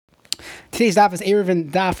Today's daf is Eruvin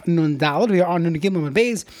Daf Nun Daled. We are on Nun Gimel and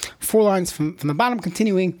Beis, 4 lines from the bottom,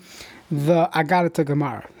 continuing the Agadata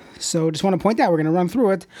Gemara. So just want to point out, we're going to run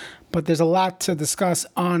through it, but there's a lot to discuss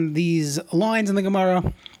on these lines in the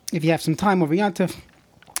Gemara. If you have some time over Yantif,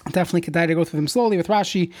 definitely could go through them slowly with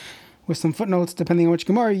Rashi, with some footnotes, depending on which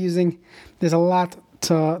Gemara you're using. There's a lot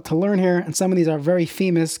to learn here, and some of these are very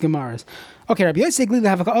famous Gemaras. Okay, Rabbi Yosef Glili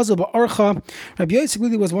Havaka'azul Ba'archa. Rabbi Yosef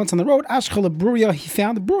Glili was once on the road. Ashkel Bruria, he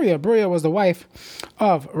found Bruria. Bruria was the wife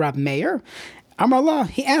of Rab Meir. Amar,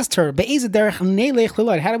 he asked her, Be'ez derech neilech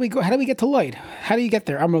l'loid. How do we go? How do we get to Loid? How do you get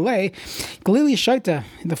there? Amar Galili Shaita,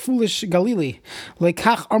 the foolish Galili.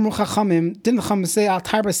 Lekach Amru Chachamim. Didn't the Chacham say Al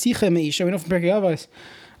Tarba Sicha Meisha? We know from Pirkei Avos,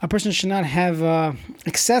 a person should not have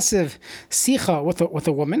excessive sicha with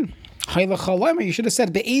a woman. You should have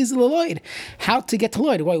said Be'ez l'loid. How to get to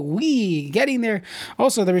Loid? Why we getting there?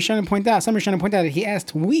 Also, the Rishonim point out. Some Rishonim point out that he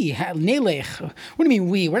asked we neilech. What do you mean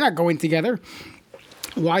we? We're not going together.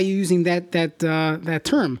 Why are you using that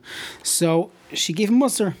term? So she gave him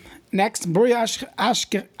musar. Next,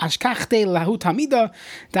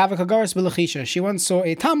 she once saw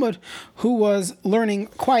a Talmud who was learning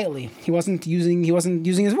quietly. He wasn't using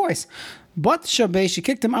his voice. But she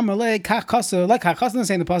kicked him. Amalei kach kasa like kachas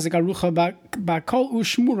saying the pasuk arucha bakol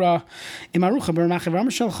ushmura im arucha b'ramachiv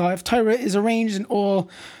shelcha. If Torah is arranged in all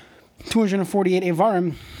 248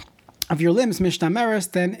 evarim of your limbs mishtameres,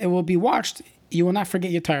 then it will be watched. You will not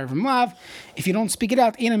forget your Torah from Lav. If you don't speak it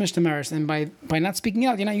out, ena mishtameres, and by not speaking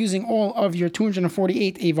out, you're not using all of your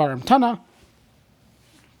 248 evarim. Tana.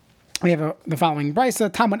 We have the following brisa.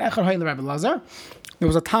 Talmud echad hay Rabbi Lazar. There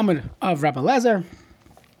was a Talmud of Rabbi Lazar.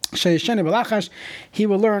 He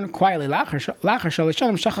will learn quietly. After 3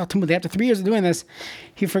 years of doing this,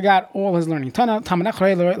 he forgot all his learning. That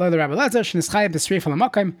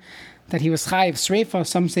he was chayiv sreifa.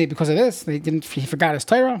 Some say because of this, he forgot his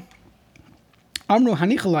Torah.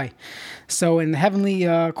 So in the heavenly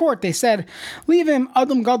court, they said, leave him.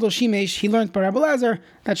 Adam Gadol Shimesh. He learned by Rabbi Lazar.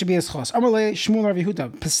 That should be his chos. Amalei Shmuel Rav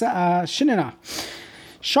Yehuda. Shinina.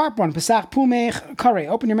 Sharp one, Pesach Pumech Kare.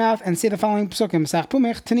 Open your mouth and say the following psukim. Pesach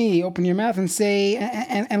Pumech Tani. Open your mouth and say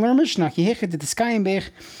and learn Mishnah. Ki hechet the skayim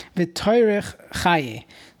bech v'toirech chaye.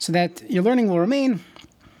 So that your learning will remain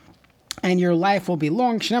and your life will be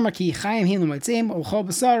long. Shnamar ki chayim hin l'motzim ulchol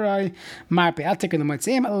b'sarai marpe atik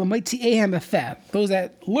l'motzim el l'motziehem b'feh. Those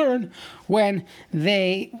that learn when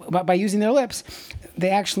by using their lips,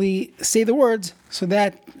 they actually say the words, so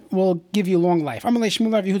that will give you long life. Grab and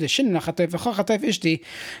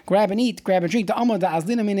eat, grab and drink. The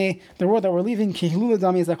road that we're leaving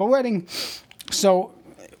is like a wedding. So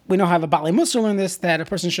we know how the Baalei Musar learned this, that a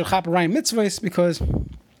person should chap Ryan mitzvahs, because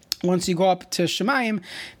once you go up to Shemayim,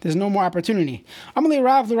 there's no more opportunity. Amalei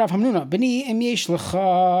Rav Rav Hamnuna B'ni em yesh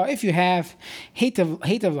lecha. If you have hate of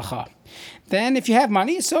lecha, then if you have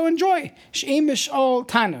money, so enjoy. She'emish all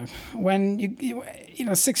tanug. When you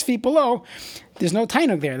 6 feet below, there's no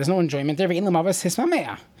tanug there. There's no enjoyment there. It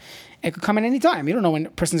could come at any time. You don't know when a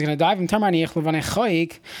person's going to die.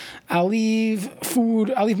 I'll leave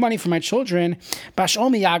food. I'll leave money for my children. Who's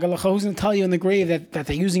going to tell you in the grave that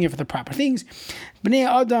they're using it for the proper things?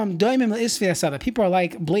 People are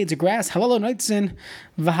like blades of grass. The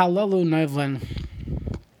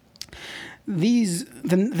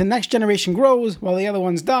next generation grows while the other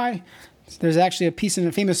ones die. There's actually a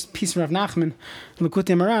famous piece of Rav Nachman,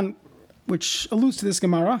 Likutei Moharan, which alludes to this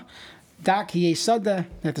Gemara. That there's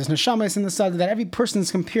neshamas in the sada, that every person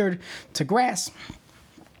is compared to grass.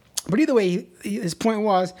 But either way, his point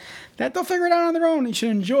was that they'll figure it out on their own. You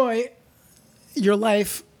should enjoy your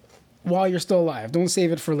life while you're still alive. Don't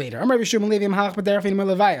save it for later. Someone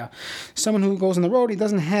who goes on the road, he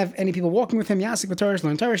doesn't have any people walking with him. That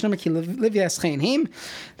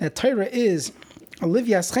Torah is a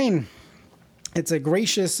Livyas Chen. It's a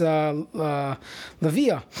gracious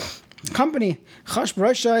Levia company.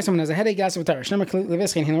 Someone has a headache, your throat's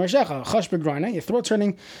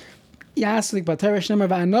hurting. Your stomach's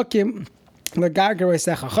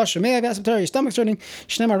turning,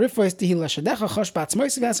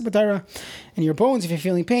 and your bones, if you're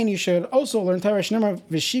feeling pain, you should also learn Torah. Your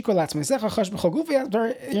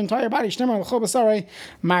entire body.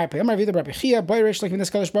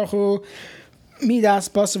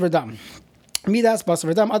 Midas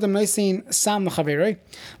Basavadam Adam Noisin Sam Nachaveroi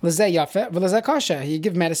Lazay Yafe Velazay Kasha. You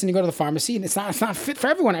give medicine, you go to the pharmacy, and it's not fit for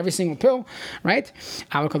everyone, every single pill, right?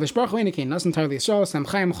 Avakadosh Baruch Hu indicating that's entirely so. Sam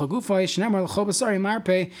Chaim Chagufay Shnamar Lachobasari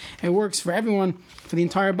Marpe. It works for everyone, for the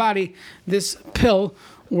entire body. This pill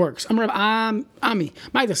works. I'm Rav Ami.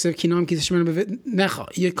 My dechsev kinam ki tishmer bevet necha.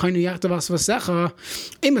 Yekaynu yachtavas vasecha.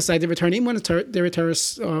 Emasai the return. When the return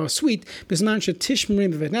is sweet, bisman should tishmer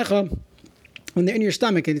bevet necha. when they're in your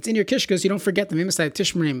stomach and it's in your kishkas, you don't forget them.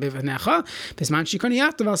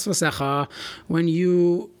 When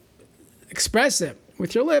you express it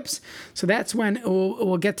with your lips, so that's when it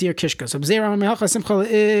will get to your kishkas.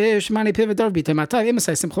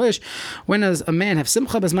 When does a man have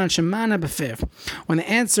simcha? When the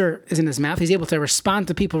answer is in his mouth, he's able to respond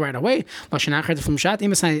to people right away. When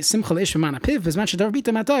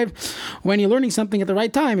you're learning something at the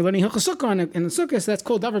right time, you're learning hilchos sukkah in the sukkah, so that's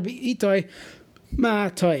called davar b'itoi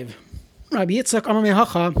ma'atoiv. Rabbi Yitzchak Amar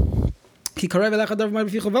Mehacha, ki karev elecha davar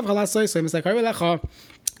b'ficha vavcha la'asosoi. It's like karev elecha.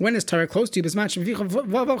 When is Torah close to you? When it's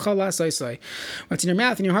in your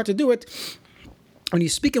mouth and your heart to do it, when you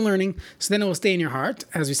speak and learning, so then it will stay in your heart,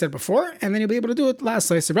 as we said before, and then you'll be able to do it last.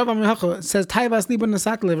 So Rav Amar says, when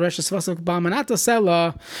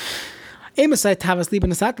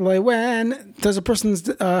does a person's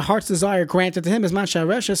heart's desire granted to him?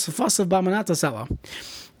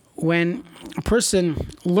 When a person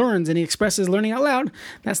learns and he expresses learning out loud,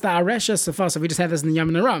 that's the aresha sefasa. We just had this in the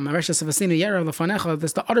Yom Naram. Aresha sefasinu yerav lefanecha.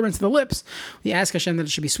 That's the utterance of the lips. We ask Hashem that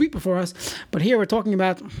it should be sweet before us. But here we're talking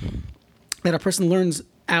about that a person learns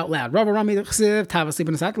out loud. So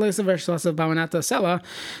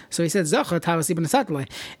he said, Zacha.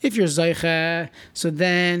 If you're Zaycha, so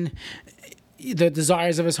then the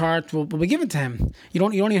desires of his heart will be given to him. You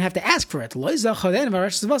don't even have to ask for it. But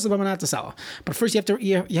first you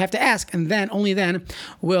have to ask, and then only then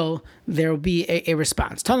will there be a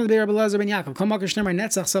response. It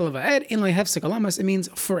means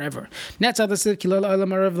forever. Forever.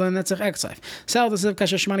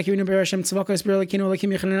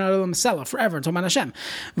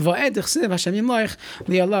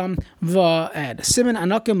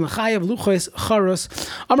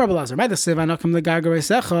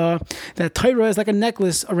 That Torah is like a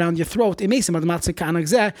necklace around your throat. You make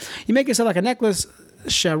yourself like a necklace.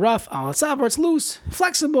 Sharaf al where it's loose,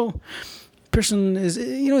 flexible. Person is,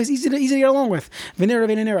 he's easy to get along with.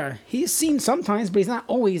 Venera. He's seen sometimes, but he's not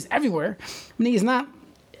always everywhere. He's not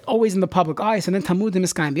always in the public eye. So then Talmud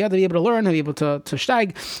miskayim biyadai, be able to learn, be able to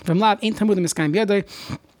steig. From lav ain't Talmud miskayim biyadai.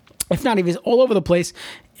 If not, if he's all over the place,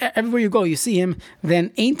 everywhere you go, you see him,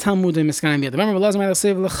 then ain't Talmud miskayim biyadai. Remember,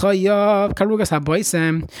 karugas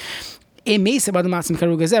haboisem. A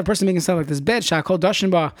person making himself like this bed,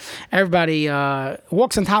 everybody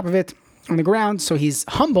walks on top of it on the ground, so he's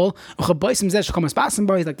humble. He's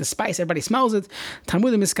like the spice, everybody smells it.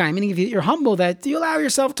 Meaning if you're humble, that you allow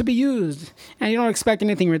yourself to be used and you don't expect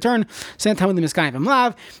anything in return.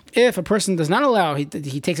 If a person does not allow, he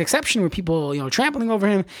takes exception with people trampling over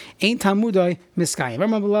him, ain't Talmudai miskayim.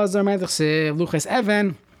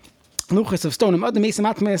 Luchas of stone. You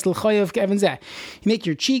make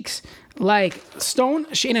your cheeks like stone,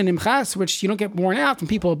 which you don't get worn out when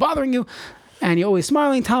people are bothering you, and you're always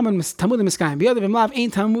smiling. Talmud miskayim biyadav v'mlav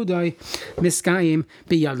ain't Talmudai miskayim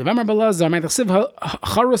biyadav. Amar Balazar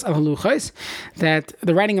charus al haluchos, that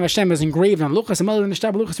the writing of Hashem is engraved on luchas.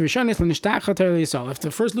 If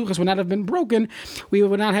the first luchas would not have been broken, we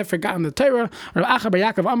would not have forgotten the Torah.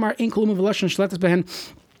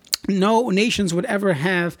 No nations would ever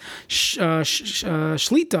have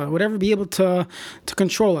shlita, would ever be able to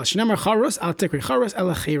control us. Freedom.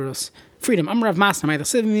 Amrav Masna,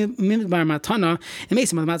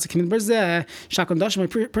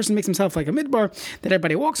 person makes himself like a midbar, that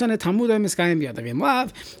everybody walks on it.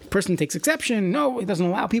 Person takes exception. No, he doesn't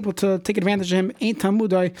allow people to take advantage of him. Ain't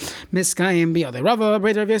Talmudai miskayim biyadai. Rava,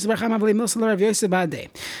 Rav Yosef,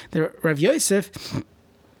 the Rav Yosef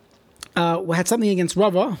had something against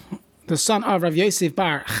Rava, the son of Rav Yosef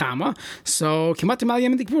bar Chama. So when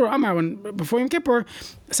before Yom Kippur,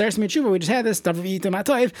 Saras Metshuva, we just had this. So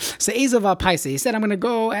Ezav Paisa, he said, "I'm going to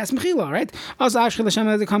go ask Mechila." Right?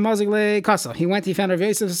 He went. He found Rav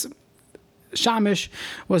Yosef's Shamish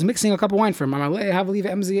was mixing a cup of wine for him.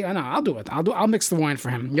 I'll do it. I'll mix the wine for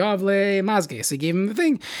him. Yavle Mazge. So he gave him the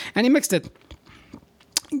thing, and he mixed it.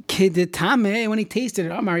 Kiditame, when he tasted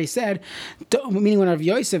it, Amar, he said, meaning when Rav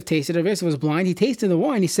Yosef tasted it, Rav Yosef was blind, he tasted the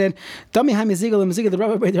wine, he said, the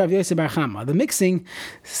mixing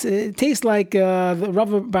tastes like the Rav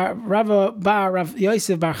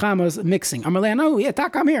Yosef Bar Chama's mixing. Amalei, no, yeah,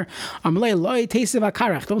 I'm here. Amalei, loy, taste of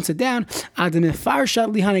akarach, don't sit down, until you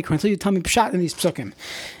tell me pshat in these psukim.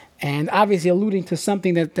 And obviously alluding to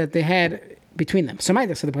something that they had between them. So the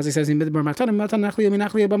pasuk says in Midbar Matan Nachli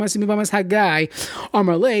Minachli Bamas Hagai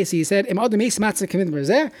Amarle. So he said,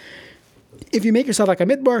 if you make yourself like a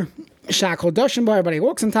midbar, Shakol Dashim bar, everybody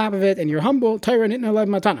walks on top of it, and you're humble, Torah Nitna Lev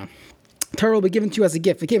Matana. Torah will be given to you as a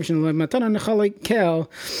gift. So HaKadosh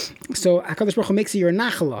Baruch Hu makes it your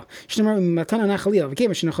nachala.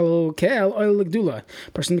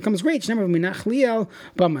 Person becomes great.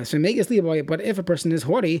 But if a person is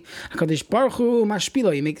haughty, HaKadosh Baruch Hu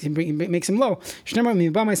mashpilo, he makes him low.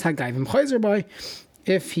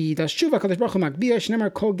 If he does tshuva, Kadosh Baruch Hu makbiyah,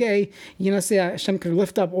 shnemar kol gay, Hashem can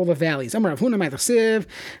lift up all the valleys. Amar Rav Huna Ma'achsiv,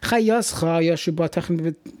 Chayascha Yashuba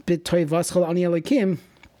Tachin B'Toy Vaschal Ani Elikim.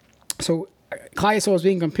 So Klal Yisrael is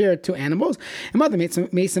being compared to animals. And mother made some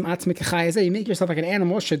atzmik chayazeh. You make yourself like an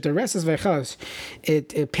animal. Shedareses v'chalas.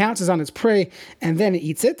 It pounces on its prey and then it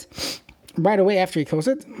eats it right away after he kills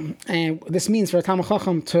it. And this means for a Talmid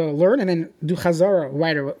Chacham to learn and then do chazara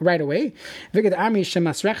right away. Vigad ami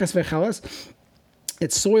shemasreches v'chalas.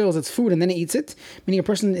 It soils its food and then it eats it, meaning a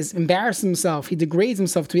person is embarrassing himself. He degrades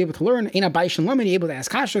himself to be able to learn. Ain't a baishan lamin, you're able to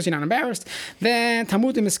ask kashos, you're not embarrassed. Then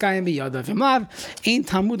tamudim miskayim biyadav imlav, ain't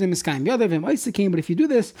tamudim miskayim biyadav im. But if you do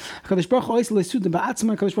this, Kadosh Baruch Hu lesuda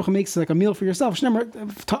ba'atzma, Kadosh Baruch Hu makes like a meal for yourself. Shnemer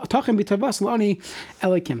tachem b'tavas lani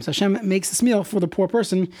elikim. So Hashem makes this meal for the poor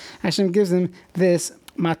person. Hashem gives him this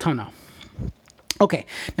matana. Okay,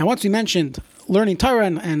 now once we mentioned learning Torah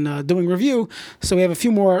and doing review, so we have a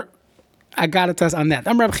few more I got it on that.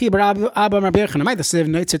 I'm Rabbi Chibar Abba Rabbi Yechon. I the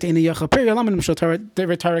notes at Ina Yacha Peri. I'm going to show Torah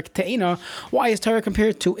Teina. Why is Torah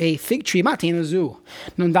compared to a fig tree? Matina Zu.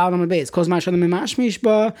 Non Dal on the base. Cause Mashadam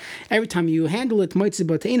Mashmishba. Every time you handle it,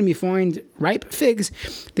 Moitziba Teina, you find ripe figs.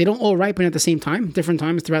 They don't all ripen at the same time. Different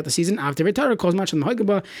times throughout the season. After Torah, cause Mashadam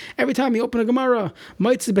Hagaba. Every time you open a Gemara,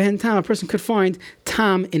 Moitziba Hen Tam, a person could find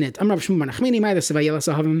Tam in it. I'm Rabbi Shmuel Nachmini. My the Sevayelas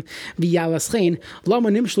Ahavim Viyalas Chain. Lama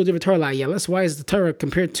Nimshlu Div Torah La Yelas. Why is the Torah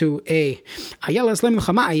compared to a Ayala Slim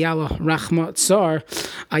Chama Ayala Rachma Tsar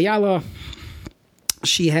Ayala?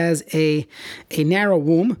 She has a narrow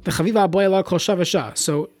womb. The Chaviva Aboyala Kol Shavasha.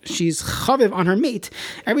 So she's chaviv on her mate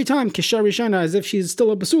every time Kishar Rishana, as if she's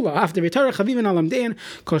still a basula. After Torah Chavivin Alam Dein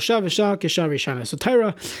Kol Shavasha Kishar Rishana. So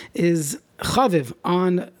Torah is chaviv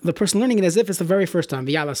on the person learning it as if it's the very first time.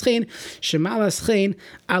 V'yalas chen shemalas chen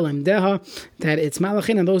alam deha, that it's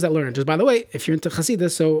malachin and those that learn it. Just by the way, if you're into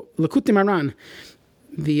Chasidus, so Lakutim Aran,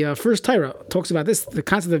 the first Torah talks about this, the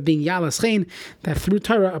concept of being yalas chen, that through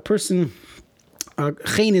Torah a person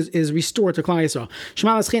chen is restored to Klal Yisrael.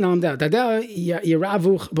 Shemalas chen alam dad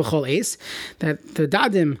yiravuch b'chol eis, that the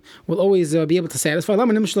dadim will always be able to satisfy.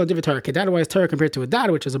 Lama nimshlo divrei Torah kedad. Why is Torah compared to a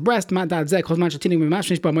dad, which is a breast? Ma dad zeh kol man shetinim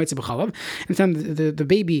b'mashmish b'moitzi b'chalav. Anytime the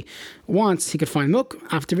baby wants, he could find milk.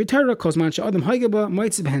 After Torah, kol man she'adam haygeba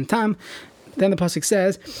moitzi b'hen tam. Then the pasuk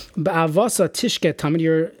says, "Ba'avasa tishket tamid."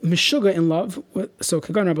 You're mishuga in love. So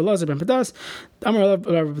Kagan Rabbi Lazar ben Padas, Amar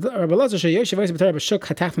Rabbi Lazar sheyesh vayis b'Torah b'shuk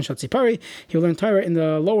hatachton shel tzipari. He will learn Torah in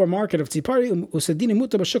the lower market of tzipari. Usadini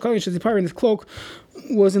muta b'shuk halin shel tzipari. And his cloak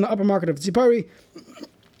was in the upper market of tzipari.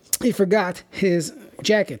 He forgot his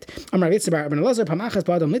jacket. Amar Yitzbar ben Lazar pamachas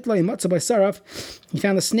ba'adam litla imatza by saraf. He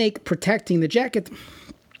found a snake protecting the jacket.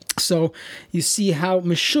 So you see how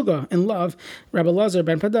Meshuga in love Rabbi Lazar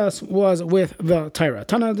ben Padas was with the Torah.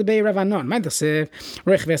 Tana de Bei Ravanon. Ma'dasev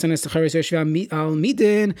Rech Vesanis Techaris Yoshua Al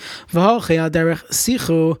Midin V'Halchei Al Derech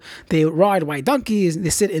Sichu. They ride white donkeys. They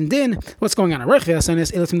sit in din. What's going on? Rech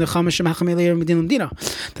Vesanis Elatim the Chamish Macham Eliyah Medina Medina.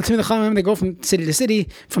 The Chamish they go from city to city,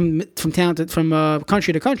 from town to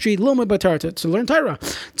country to country. Lomud B'Torah to learn Torah.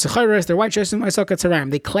 Tzecharis their white dress and Isaac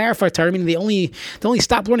Ketzarayim. They clarify Torah, meaning they only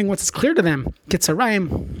stop learning once it's clear to them.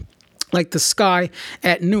 Ketzarayim, like the sky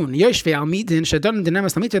at noon. Yoshvei al midin shadon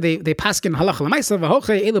dinemas lamita. They paskin halacha lemaisa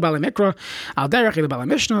v'hoche elu b'alei mikra al derech elu b'alei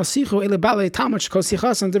mishnah sichu elu b'alei talmud shkol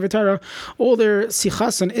sichasan divrei Torah. All their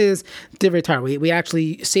sichasan is divrei Torah. We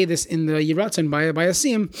actually say this in the Yiratzon by a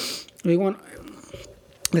siyum. We want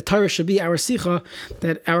the Torah should be our sicha,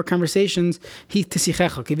 that our conversations he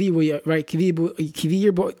tisichecha kivi right kivi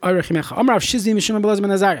yirbo arechimecha. Amar Rav Shizvi Mishum Belaz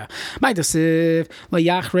ben Azariah. Ma'idasiv la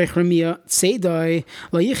yachrech remia tzedai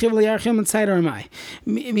la yichiv la yarchem and tzedai ramai.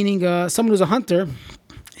 Meaning someone who's a hunter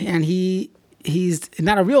and he's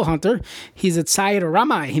not a real hunter. He's a tzayid or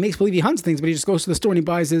ramai. He makes believe he hunts things, but he just goes to the store and he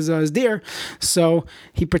buys his deer. So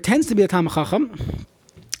he pretends to be a Talmid Chacham,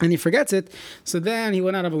 and he forgets it, so then he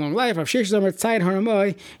will not have a long life.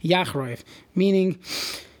 Meaning,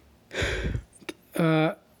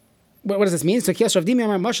 what does this mean? So, and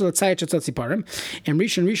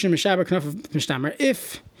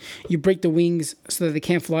if you break the wings so that they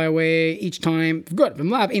can't fly away each time, good.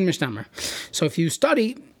 So if you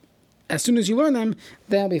study, as soon as you learn them,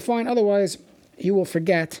 they'll be fine. Otherwise, you will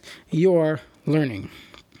forget your learning.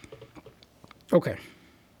 Okay.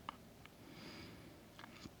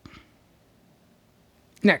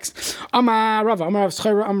 Next, Amar Rav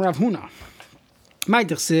Schera, Amar Rav Huna.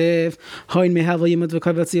 If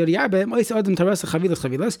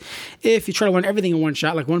you try to learn everything in one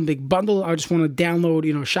shot, like one big bundle, I just want to download,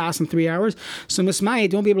 Shas in 3 hours. So Mismai,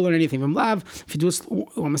 don't be able to learn anything from Lav. If you do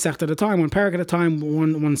one Masech at a time, one parak at a time,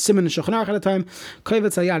 one Simon and Shulchan Aruch at a time,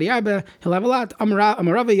 he'll have a lot.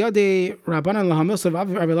 Amarava Yade Rabbanan Lahamusav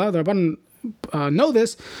Avilad. The Rabbanan know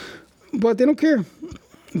this, but they don't care.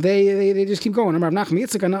 They just keep going. Amar Nachman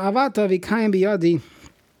Yitzchak Avata Vikayim Biyadi.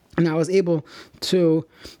 And I was able to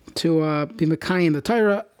be Mekayim the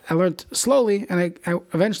Torah. I learned slowly, and I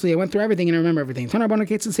eventually went through everything and I remember everything. Tanur Rabbanan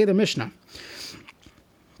Ketzad Seder Mishnah.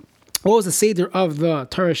 What was the Seder of the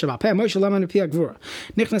Torah Shabbat Peh? Moshe Laman Pia Gvura.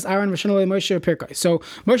 Nichnas Aaron V'Shanolei Moshe Pirkai. So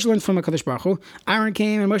Moshe learned from HaKadosh Baruch Hu. Aaron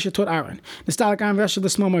came and Moshe taught Aaron. Nistalik Aaron V'Shal the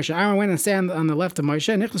small Moshe. Aaron went and sat on the left of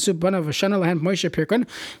Moshe. Nichnasu Banav V'Shanolei Moshe Pirkan.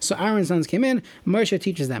 So Aaron's sons came in. Moshe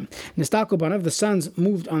teaches them. Nistalku Banav, the sons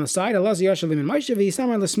moved on the side. Elazar Yashalim and Moshe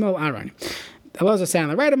V'Yisamar the small Aaron. Elazar sat on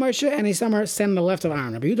the right of Moshe, and Yisamar sat on the left of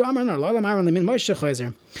Aaron.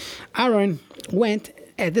 Aaron went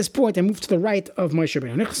at this point and moved to the right of Moshe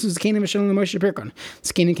Rabbeinu.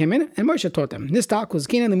 Zkenim came in and Moshe taught them. Nistak was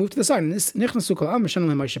Zkenim, they moved to the side. Klal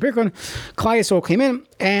Yisrael came in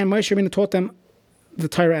and Moshe Rabbeinu taught them the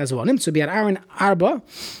Torah as well. So we had Aaron Arba.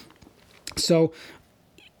 So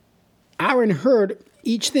Aaron heard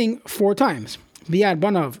each thing 4 times. Biad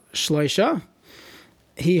Banav Shloisha.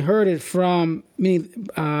 He heard it from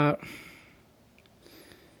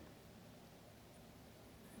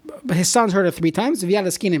but his sons heard it 3 times. Viad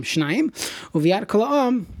Eskinim Shnayim, Uviad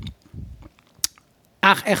Kolaam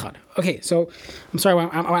Ach Echad. Okay, so I'm sorry,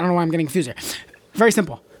 I don't know why I'm getting confused here. Very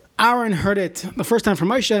simple. Aaron heard it the first time from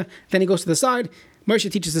Moshe, then he goes to the side. Moshe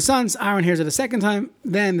teaches the sons. Aaron hears it a second time.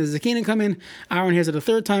 Then the Zakinim come in. Aaron hears it a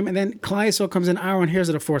 3rd time, and then Klal Yisrael comes in. Aaron hears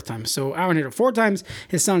it a 4th time. So Aaron heard it 4 times.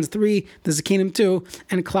 His sons 3, the Zakinim 2,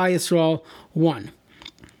 and Klal Yisrael 1.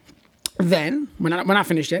 Then we're not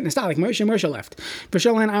finished yet. Nistalik Moshe left.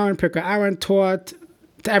 V'Shalom Aaron Pirka. Aaron taught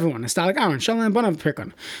to everyone. Nistalik Aaron. Shalom Banav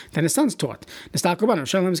Pirkon. Then his sons taught. Nistalik Banav.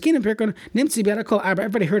 Shalom Zkinim Pirkon. Nimtzi B'Adakol Abba.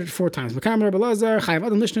 Everybody heard it 4 times. Mekam Rabbi Lazar. Chayav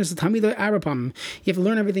Adam Lishnas Tamida Arapam. You have to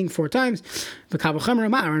learn everything 4 times.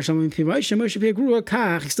 V'Kavachamer Aaron. Shalom Pi Moshe. Moshe Pi Grua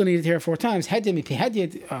Kach. He still needed to hear it 4 times. Hedim Pi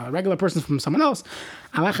Hedyet. Regular person from someone else.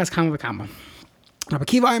 Alachas Kama V'Kama. Rabbi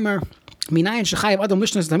Kiva Aimer. Minayin Shechayav Adam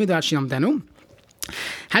Lishnas Tamida Ashiyam Denu.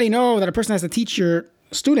 How do you know that a person has to teach your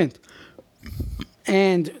student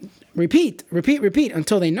and repeat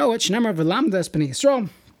until they know it? Shnemar v'lamdas b'nei Yisrael.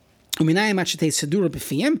 U'minayim achetei sedura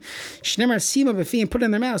b'fiyim. Shnemar sima b'fiyim, put it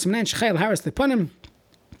in their mouths. U'minayin shechayel haras leponim.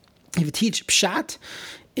 If you teach pshat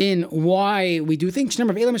in why we do things,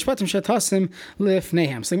 Shnemar v'elam mishpatim shatasim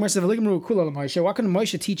lifneihem. So the Gemara says, "V'ligimru kula l'Moshe." Why couldn't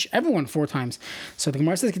Moshe teach everyone 4 times? So the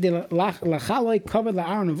Gemara says, "Kedei lachaloi covered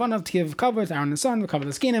la'Aaron and Vanav to give cover to Aaron and son, cover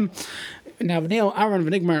the skinim." Now, V'neil Aaron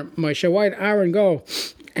v'nigmar Moshe. Why did Aaron go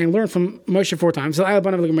and learn from Moshe 4 times? So and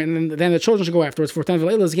then the children should go afterwards 4 times.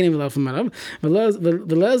 Why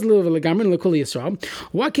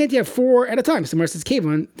can't you have 4 at a time? So Moshe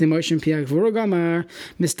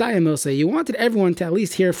says, you wanted everyone to at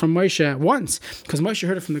least hear from Moshe once, because Moshe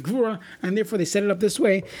heard it from the Gvura, and therefore they set it up this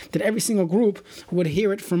way that every single group would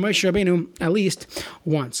hear it from Moshe Rabbeinu at least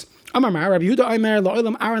once. Aaron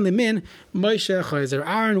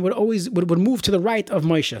would always would move to the right of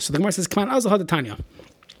Moshe. So the Gemara says, "Kman azal hadatanya."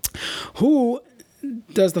 Who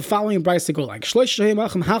does the following brayso go like? 3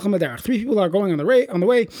 people are going on the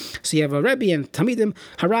way. So you have a Rebbe and Tamidim.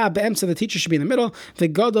 Hara be'emsa, the teacher should be in the middle. The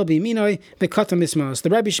Gadol b'minoi, the Katan mismos.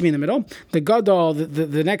 The Rebbe should be in the middle. The Gadol,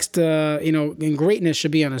 the next in greatness,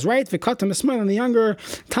 should be on his right. The Katan mismos, and the younger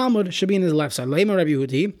Talmud should be in his left side. Lema Rabbi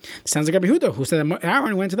Yehudi. Sounds like Rabbi Yehuda, who said that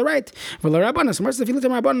Aaron went to the right.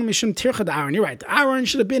 You're right. Aaron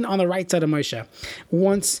should have been on the right side of Moshe.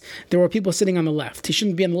 Once there were people sitting on the left, he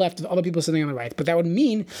shouldn't be on the left with other people sitting on the right. But that would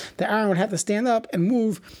mean that Aaron would have to stand up and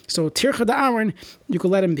move. So Tircha da Aaron, you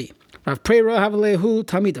could let him be. Rav Preira Havalehu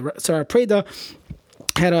Tamida. So Rav Preira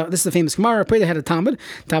had this is a famous Gemara. Rav Preira had a Talmud.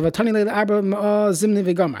 He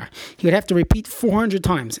would have to repeat 400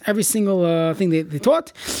 times every single thing they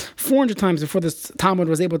taught, 400 times before the Talmud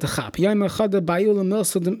was able to chap. One day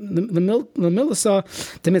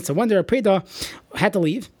Rav Preira had to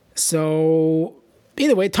leave. So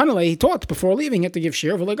either way, Tanale, he taught before leaving, he had to give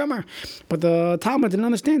shir v'legamar. But the Talmud didn't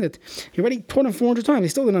understand it. He already taught him 400 times. He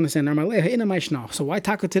still didn't understand it. So why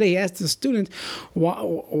Taka today? He asked the student,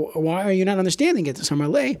 why are you not understanding it? So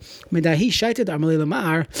when they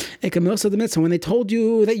told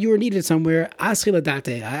you that you were needed somewhere, I had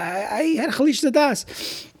chalish das.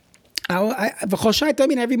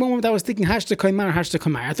 Every moment I was thinking, Hashta Kaimar, Hashta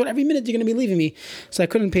Kaimar. I thought every minute you're going to be leaving me, so I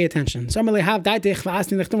couldn't pay attention. So I'm going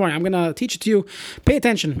to teach it to you. Pay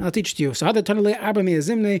attention. I'll teach it to you. So another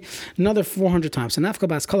 400 times. So Nafka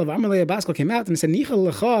Baskala Amalei Baskal came out and said,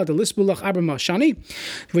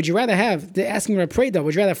 would you rather have, the asking Rav Preda,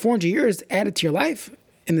 would you rather have 400 years added to your life?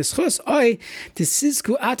 In this chus, you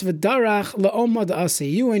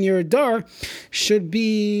and your dar should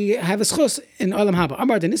have a chus in olam haba.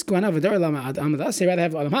 Amar denisku anav dar lama amad ase. Rather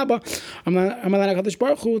have olam haba. Amar Hakadosh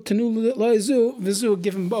Baruch Hu tenu loizu v'zu.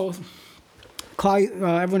 Give them both.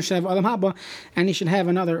 Everyone should have olam haba, and he should have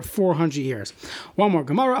another 400 years. One more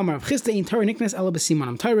Gemara. Amar Chisda in Torah niknas ela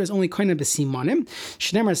b'simanim. Torah is only koine b'simanim.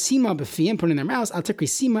 Shneimar sima b'fiyim, put in their mouths. Al tikri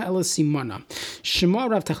sima ela simana. Shema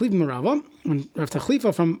Rav Tachlif Merava. When Rav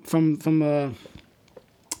Tachlifa from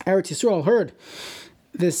Eretz Yisrael heard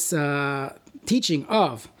this teaching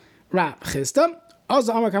of Rav Chisda, they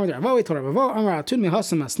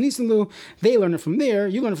learn it from there.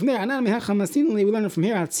 You learn it from there. We learn it from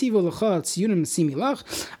here. For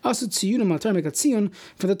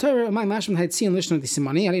the Torah, my mashman had tzion lishna the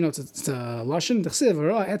simani. How do you know it's a lashon?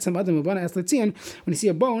 When you see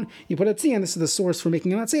a bone, you put a tzion. This is the source for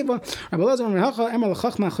making a matzeva.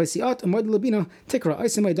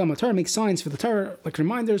 Torah makes signs for the Torah, like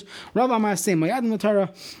reminders. Rav Amar say mayad in the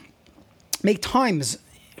Torah. Make times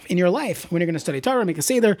in your life when you're going to study Torah, make a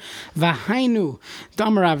seder. V'hainu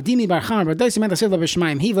damarav dimi bar chamar bar doisi me'at asir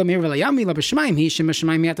l'b'shemaim hiva mir v'layami l'b'shemaim hi shem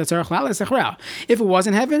b'shemaim yat atzarach l'ales achra. If it was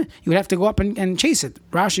in heaven, you would have to go up and chase it.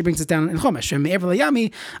 Rashi brings it down in Chumash. Mir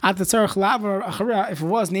v'layami at atzarach l'avar achra. If it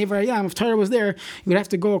was never yam, if Torah was there, you would have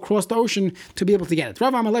to go across the ocean to be able to get it.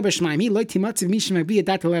 Rav Amar l'b'shemaim hi loy timatziv mishim bi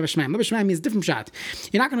adat l'b'shemaim. L'b'shemaim is a different shot.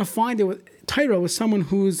 You're not going to find it with Torah with someone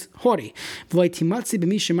who's haughty. Someone who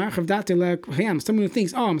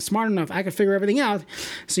thinks, oh, I'm smart enough, I can figure everything out.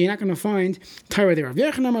 So you're not going to find Torah there.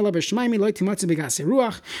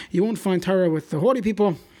 You won't find Torah with the haughty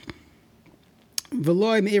people. Not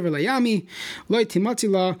with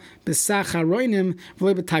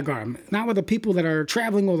the people that are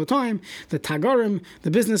traveling all the time, the tagarim,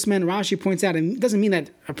 the businessmen. Rashi points out, and it doesn't mean that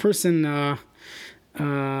a person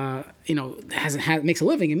makes a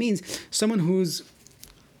living. It means someone who's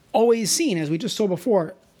always seen, as we just saw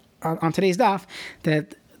before on today's daf,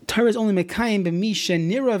 that Torah is only mekayim b'misha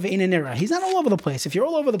nira ve'ina nira. He's not all over the place. If you're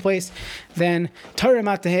all over the place, then Torah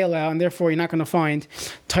matahela, and therefore you're not going to find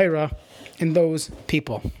Torah in those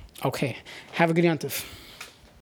people. Okay, have a good yantif.